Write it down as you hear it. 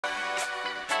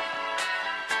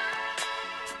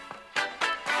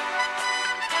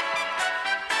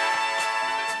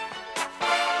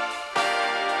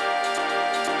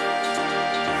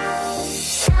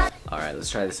Alright, let's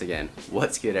try this again.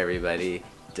 What's good, everybody?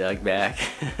 Doug back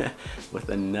with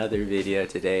another video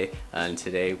today.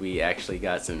 Today we actually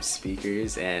got some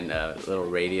speakers and a little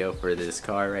radio for this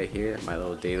car right here, my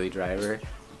little daily driver,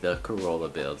 the Corolla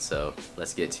build. So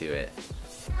let's get to it.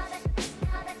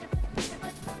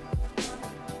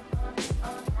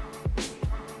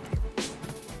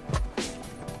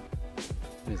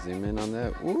 Zoom in on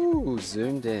that. Ooh,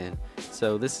 zoomed in.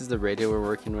 So this is the radio we're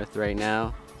working with right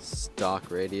now.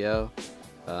 Stock radio.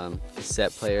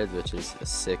 Cassette player, which is a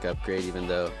sick upgrade, even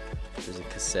though there's a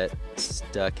cassette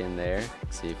stuck in there.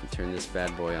 See if we turn this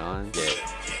bad boy on. Yeah.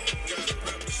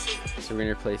 So we're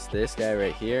gonna replace this guy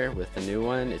right here with the new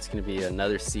one. It's gonna be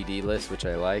another CD list, which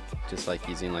I like. Just like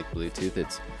using like Bluetooth,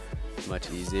 it's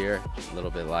much easier, a little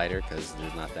bit lighter because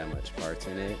there's not that much parts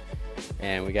in it.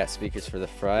 And we got speakers for the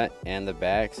front and the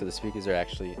back. So the speakers are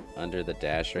actually under the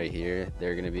dash right here.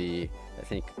 They're gonna be, I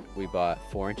think we bought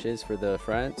 4 inches for the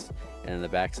front, and the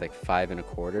back's like 5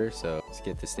 1/4. So let's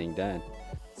get this thing done.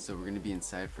 So we're gonna be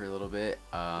inside for a little bit.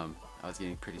 I was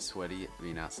getting pretty sweaty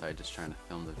being outside just trying to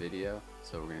film the video.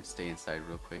 So we're gonna stay inside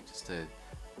real quick just to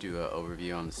do an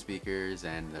overview on the speakers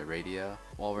and the radio.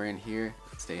 While we're in here,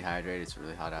 stay hydrated. It's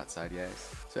really hot outside,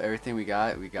 guys. So everything we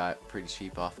got pretty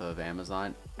cheap off of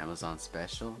Amazon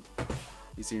special.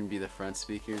 These are gonna be the front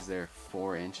speakers. They're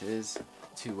 4 inches,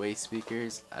 2-way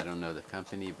speakers. I don't know the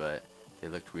company, but they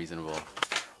looked reasonable.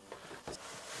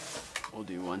 We'll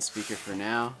do one speaker for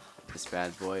now. This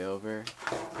bad boy over.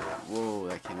 Whoa,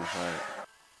 that came apart.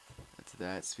 That's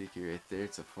that speaker right there.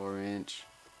 It's a 4-inch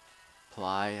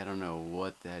ply. I don't know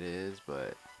what that is,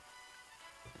 but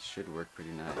it should work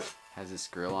pretty nice. Has this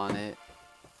grill on it.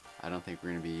 I don't think we're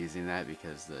going to be using that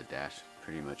because the dash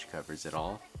pretty much covers it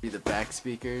all. Be the back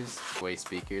speakers, way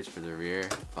speakers for the rear,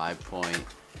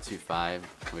 5.25,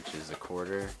 which is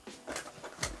 1/4.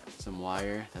 Some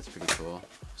wire, that's pretty cool,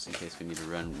 just in case we need to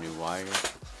run new wire.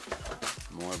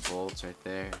 More bolts right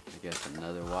there. I guess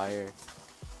another wire.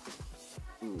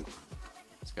 Ooh.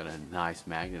 It's got a nice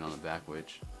magnet on the back,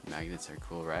 which magnets are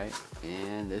cool, right?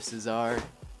 And this is our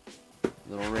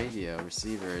little radio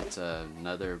receiver. It's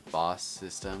another Boss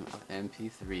system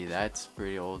MP3. That's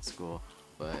pretty old school,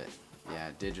 but yeah,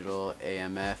 digital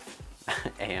AMF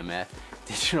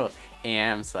digital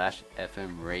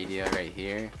AM/FM radio right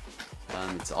here.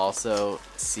 It's also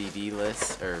CD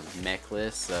list or mech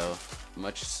list, so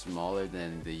much smaller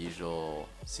than the usual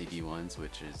CD ones,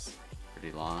 which is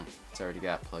pretty long. It's already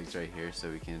got plugs right here, so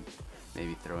we can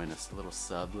maybe throw in a little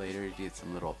sub later to get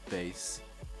some little bass.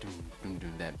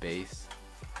 That bass.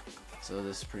 So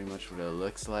this is pretty much what it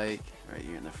looks like right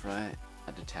here in the front.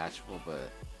 Not detachable,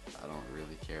 but I don't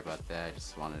really care about that. I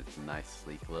just wanted a nice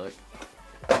sleek look.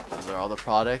 Those are all the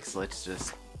products. Let's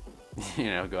just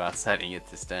go outside and get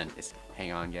this done. Just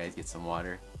hang on, guys, get some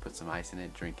water, put some ice in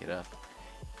it, drink it up,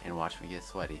 and watch me get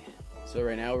sweaty. So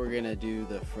right now we're gonna do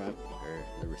the front, or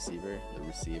the receiver,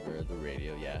 the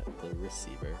radio, yeah, the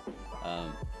receiver.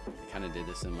 I kind of did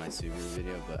this in my Subaru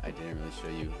video, but I didn't really show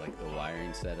you like the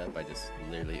wiring setup. I just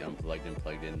literally unplugged and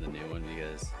plugged in the new one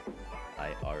because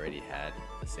I already had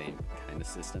the same kind of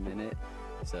system in it.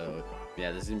 So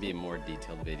yeah, this is gonna be a more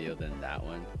detailed video than that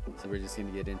one. So we're just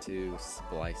gonna get into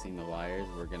splicing the wires.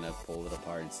 We're gonna pull it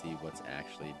apart and see what's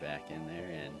actually back in there,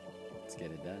 and let's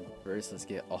get it done. First, let's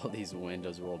get all these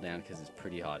windows rolled down because it's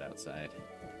pretty hot outside.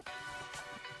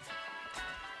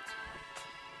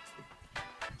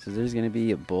 So there's gonna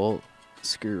be a bolt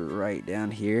screw right down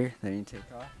here that you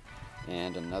take off,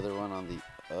 and another one on the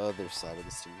other side of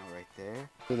the steering wheel right there.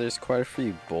 So there's quite a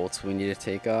few bolts we need to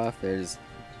take off. There's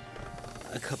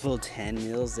a couple of 10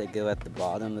 mils that go at the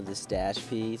bottom of this dash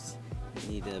piece. You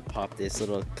need to pop this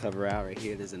little cover out right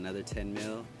here. There's another 10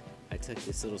 mil. I took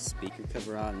this little speaker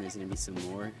cover out, and there's gonna be some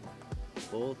more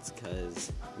bolts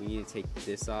because we need to take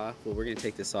this off. Well, we're gonna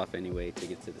take this off anyway to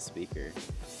get to the speaker,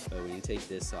 but we need to take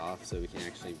this off so we can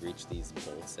actually reach these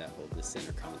bolts that hold the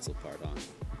center console part on.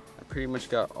 I pretty much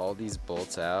got all these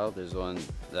bolts out. There's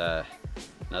another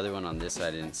one on this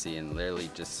side I didn't see, and literally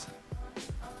just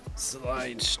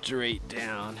slide straight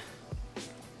down.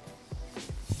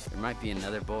 There might be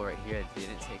another bolt right here I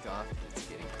didn't take off. It's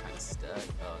getting kind of stuck.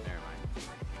 Oh, never mind.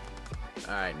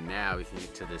 Alright, now we can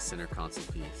get to this center console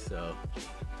piece. So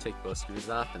take both screws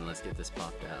off and let's get this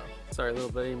popped out. Sorry, little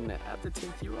buddy, I'm gonna have to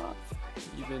take you off.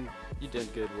 You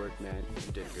did good work, man.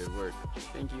 You did good work.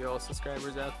 Thank you, all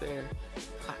subscribers out there.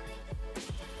 Hi.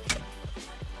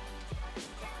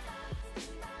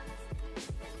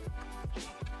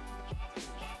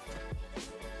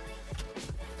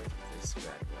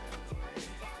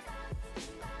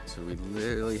 So we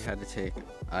literally had to take,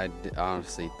 I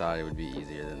honestly thought it would be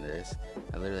easier than this.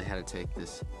 I literally had to take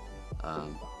this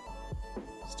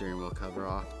steering wheel cover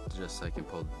off, just so I can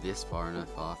pull this far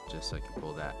enough off, just so I can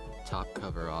pull that top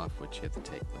cover off, which you have to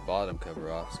take the bottom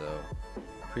cover off. So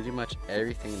pretty much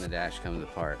everything in the dash comes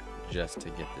apart just to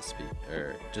get this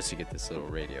just to get this little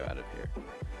radio out of here.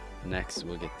 Next,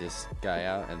 we'll get this guy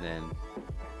out and then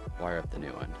wire up the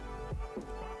new one.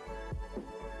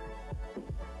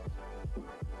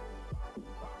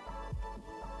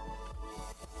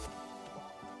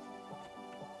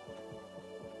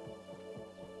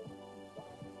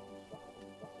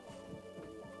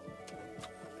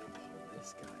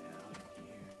 This guy out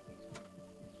here.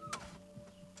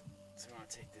 So I'm gonna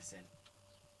take this in.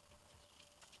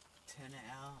 Turn it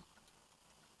out.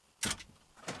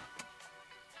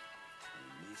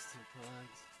 And these two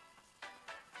plugs.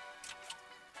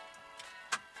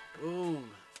 Boom!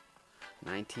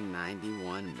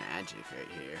 1991 magic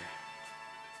right here.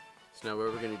 So now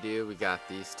what we're gonna do, we got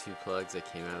these two plugs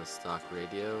that came out of stock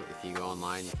radio. If you go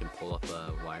online, you can pull up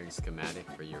a wiring schematic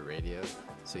for your radio,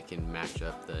 so you can match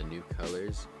up the new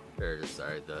colors, or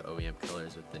sorry, the OEM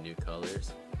colors with the new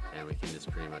colors, and we can just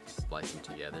pretty much splice them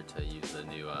together to use the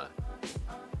new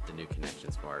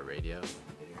connections for our radio.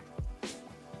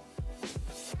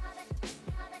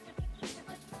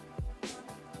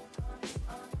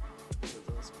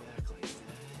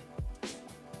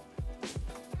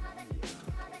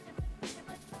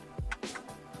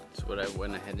 What I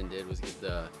went ahead and did was get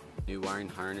the new wiring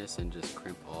harness and just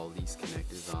crimp all these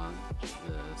connectors on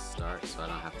the start, so I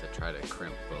don't have to try to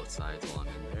crimp both sides while I'm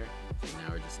in there. And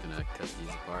now we're just gonna cut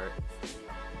these apart,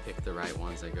 pick the right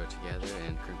ones that go together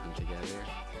and crimp them together.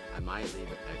 I might leave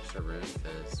extra room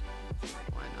because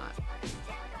why not?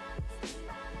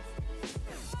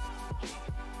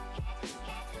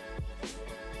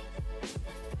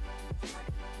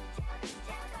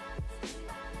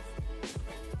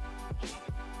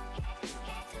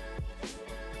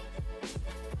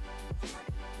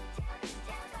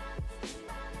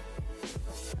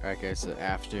 Alright guys, so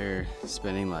after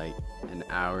spending like an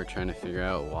hour trying to figure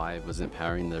out why it wasn't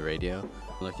powering the radio,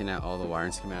 looking at all the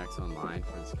wiring schematics online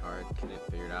for this car, couldn't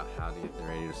figure out how to get the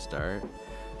radio to start.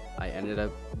 I ended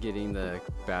up getting the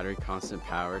battery constant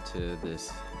power to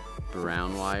this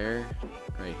brown wire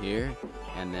right here,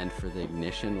 and then for the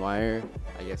ignition wire,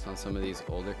 I guess on some of these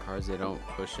older cars they don't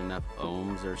push enough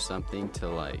ohms or something to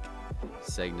like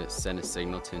send a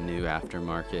signal to new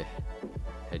aftermarket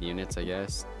head units, I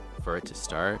guess, for it to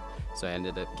start. So I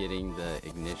ended up getting the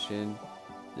ignition,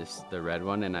 the red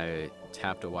one, and I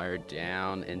tapped a wire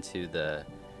down into the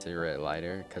cigarette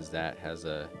lighter because that has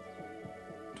a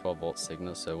 12-volt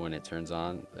signal, so when it turns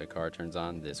on, the car turns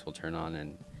on, this will turn on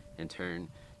and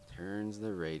turns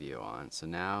the radio on. So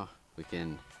now we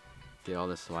can get all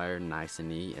this wire nice and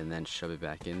neat and then shove it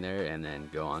back in there and then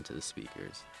go on to the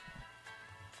speakers.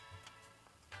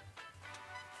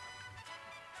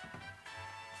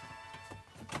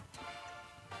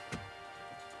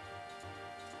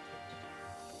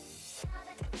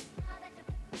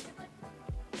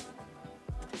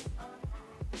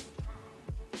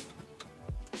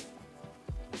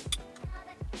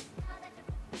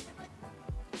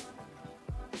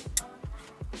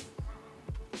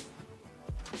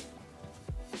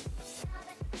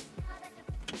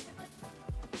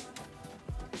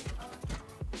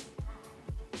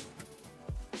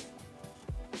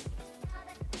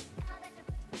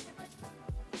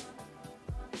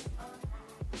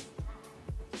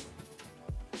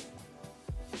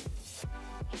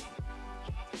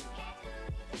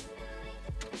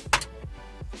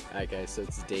 Alright guys, so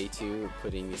it's day 2 of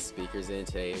putting these speakers in.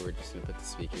 Today we're just going to put the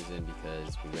speakers in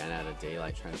because we ran out of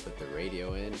daylight trying to put the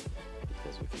radio in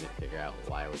because we couldn't figure out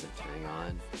why it wasn't turning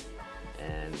on.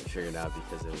 And we figured out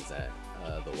because it was at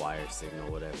the wire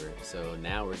signal, whatever. So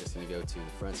now we're just going to go to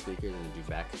the front speakers and do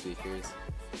back speakers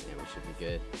and we should be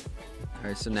good.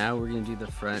 Alright, so now we're going to do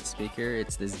the front speaker.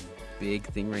 It's this big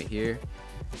thing right here.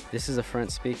 This is a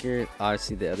front speaker.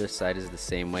 Obviously the other side is the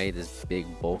same way, this big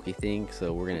bulky thing.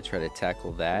 So we're gonna try to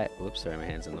tackle that. Whoops, sorry, my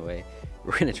hand's in the way.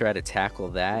 We're gonna try to tackle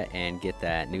that and get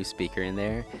that new speaker in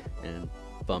there and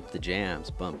bump the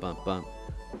jams. Bump, bump, bump.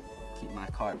 Keep my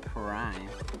car prime.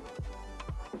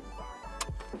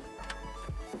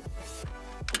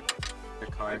 The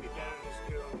car.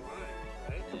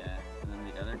 Yeah, and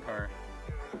then the other car.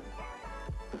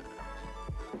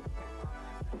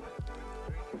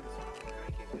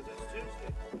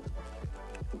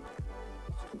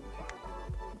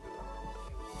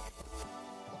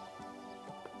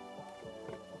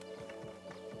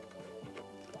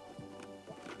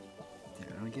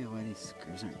 I don't get why these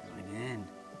screws aren't going in.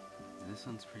 This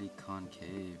one's pretty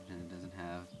concave and it doesn't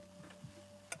have...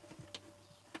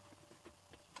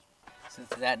 Since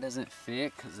that doesn't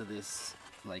fit because of this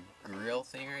like grill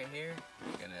thing right here.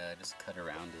 I'm gonna just cut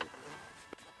around it.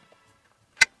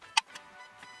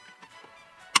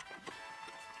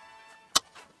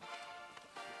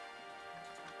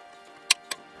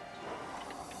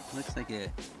 Looks like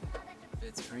it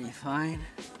fits pretty fine.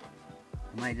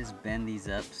 I might just bend these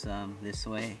up some this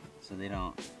way so they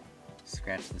don't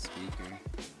scratch the speaker.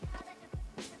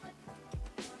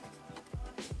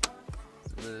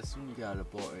 So for this one, you got a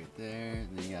bolt right there,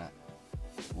 and then you got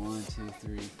 1, 2,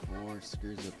 3, 4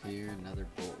 screws up here, another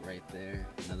bolt right there,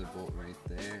 another bolt right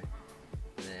there,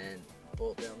 and then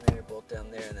bolt down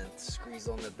there, and then screws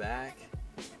on the back.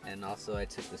 And also I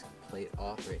took this plate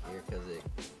off right here because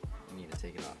you need to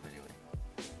take it off anyway.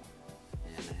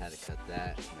 And I had to cut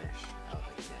that mesh out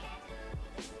like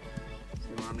that. So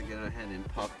we want to go ahead and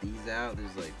pop these out.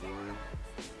 There's like 1,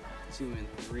 2,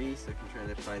 and 3, so I can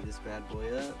try to pry this bad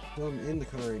boy up. Well, I'm in the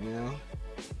car right now.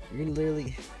 You're gonna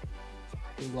literally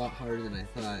a lot harder than I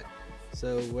thought.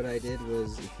 So what I did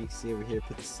was, if you can see over here,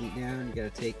 put the seat down. You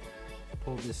gotta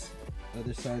pull this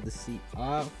other side of the seat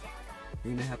off.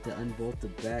 You're gonna have to unbolt the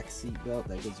back seat belt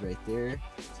that goes right there,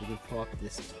 so you can pop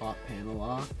this top panel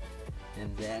off.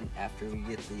 And then after we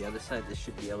get the other side, this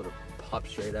should be able to pop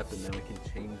straight up, and then we can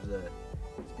change the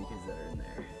speakers that are in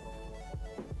there.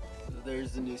 So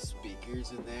there's the new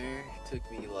speakers in there. It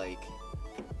took me like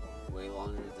way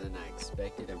longer than I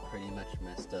expected. I'm pretty much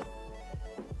messed up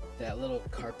that little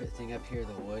carpet thing up here,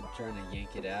 the wood, trying to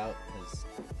yank it out, because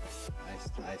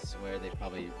I swear they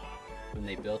probably, when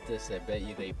they built this, I bet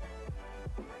you they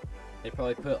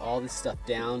probably put all this stuff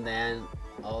down, then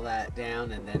all that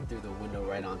down, and then threw the window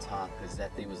right on top, because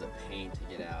that thing was a pain to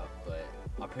get out. But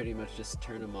I'll pretty much just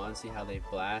turn them on, see how they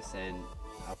blast, and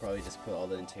I'll probably just put all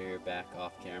the interior back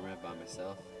off camera by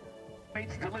myself.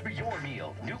 Deliver your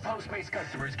meal. New Postmates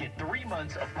customers get 3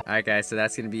 months of... Alright guys, so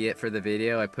that's going to be it for the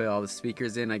video. I put all the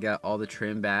speakers in. I got all the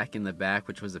trim back in the back,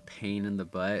 which was a pain in the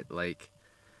butt. Like,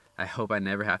 I hope I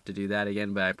never have to do that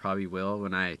again, but I probably will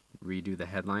when I redo the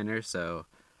headliner. So,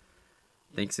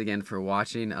 thanks again for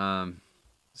watching.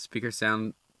 Speakers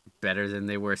sound better than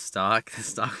they were stock. The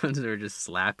stock ones were just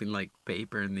slapping like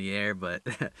paper in the air, but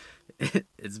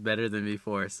it's better than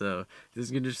before. So, this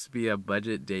is going to just be a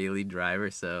budget daily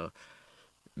driver. So,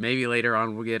 maybe later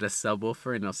on we'll get a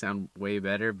subwoofer and it'll sound way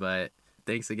better, but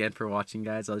thanks again for watching,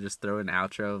 guys. I'll just throw an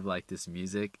outro of like this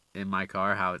music in my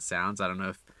car, how it sounds. I don't know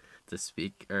if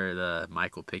the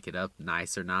mic will pick it up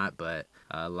nice or not, but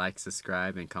like,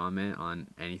 subscribe, and comment on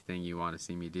anything you want to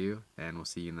see me do, and we'll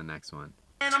see you in the next one.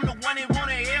 I'm the one they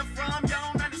wanna hear from,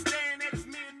 don't understand.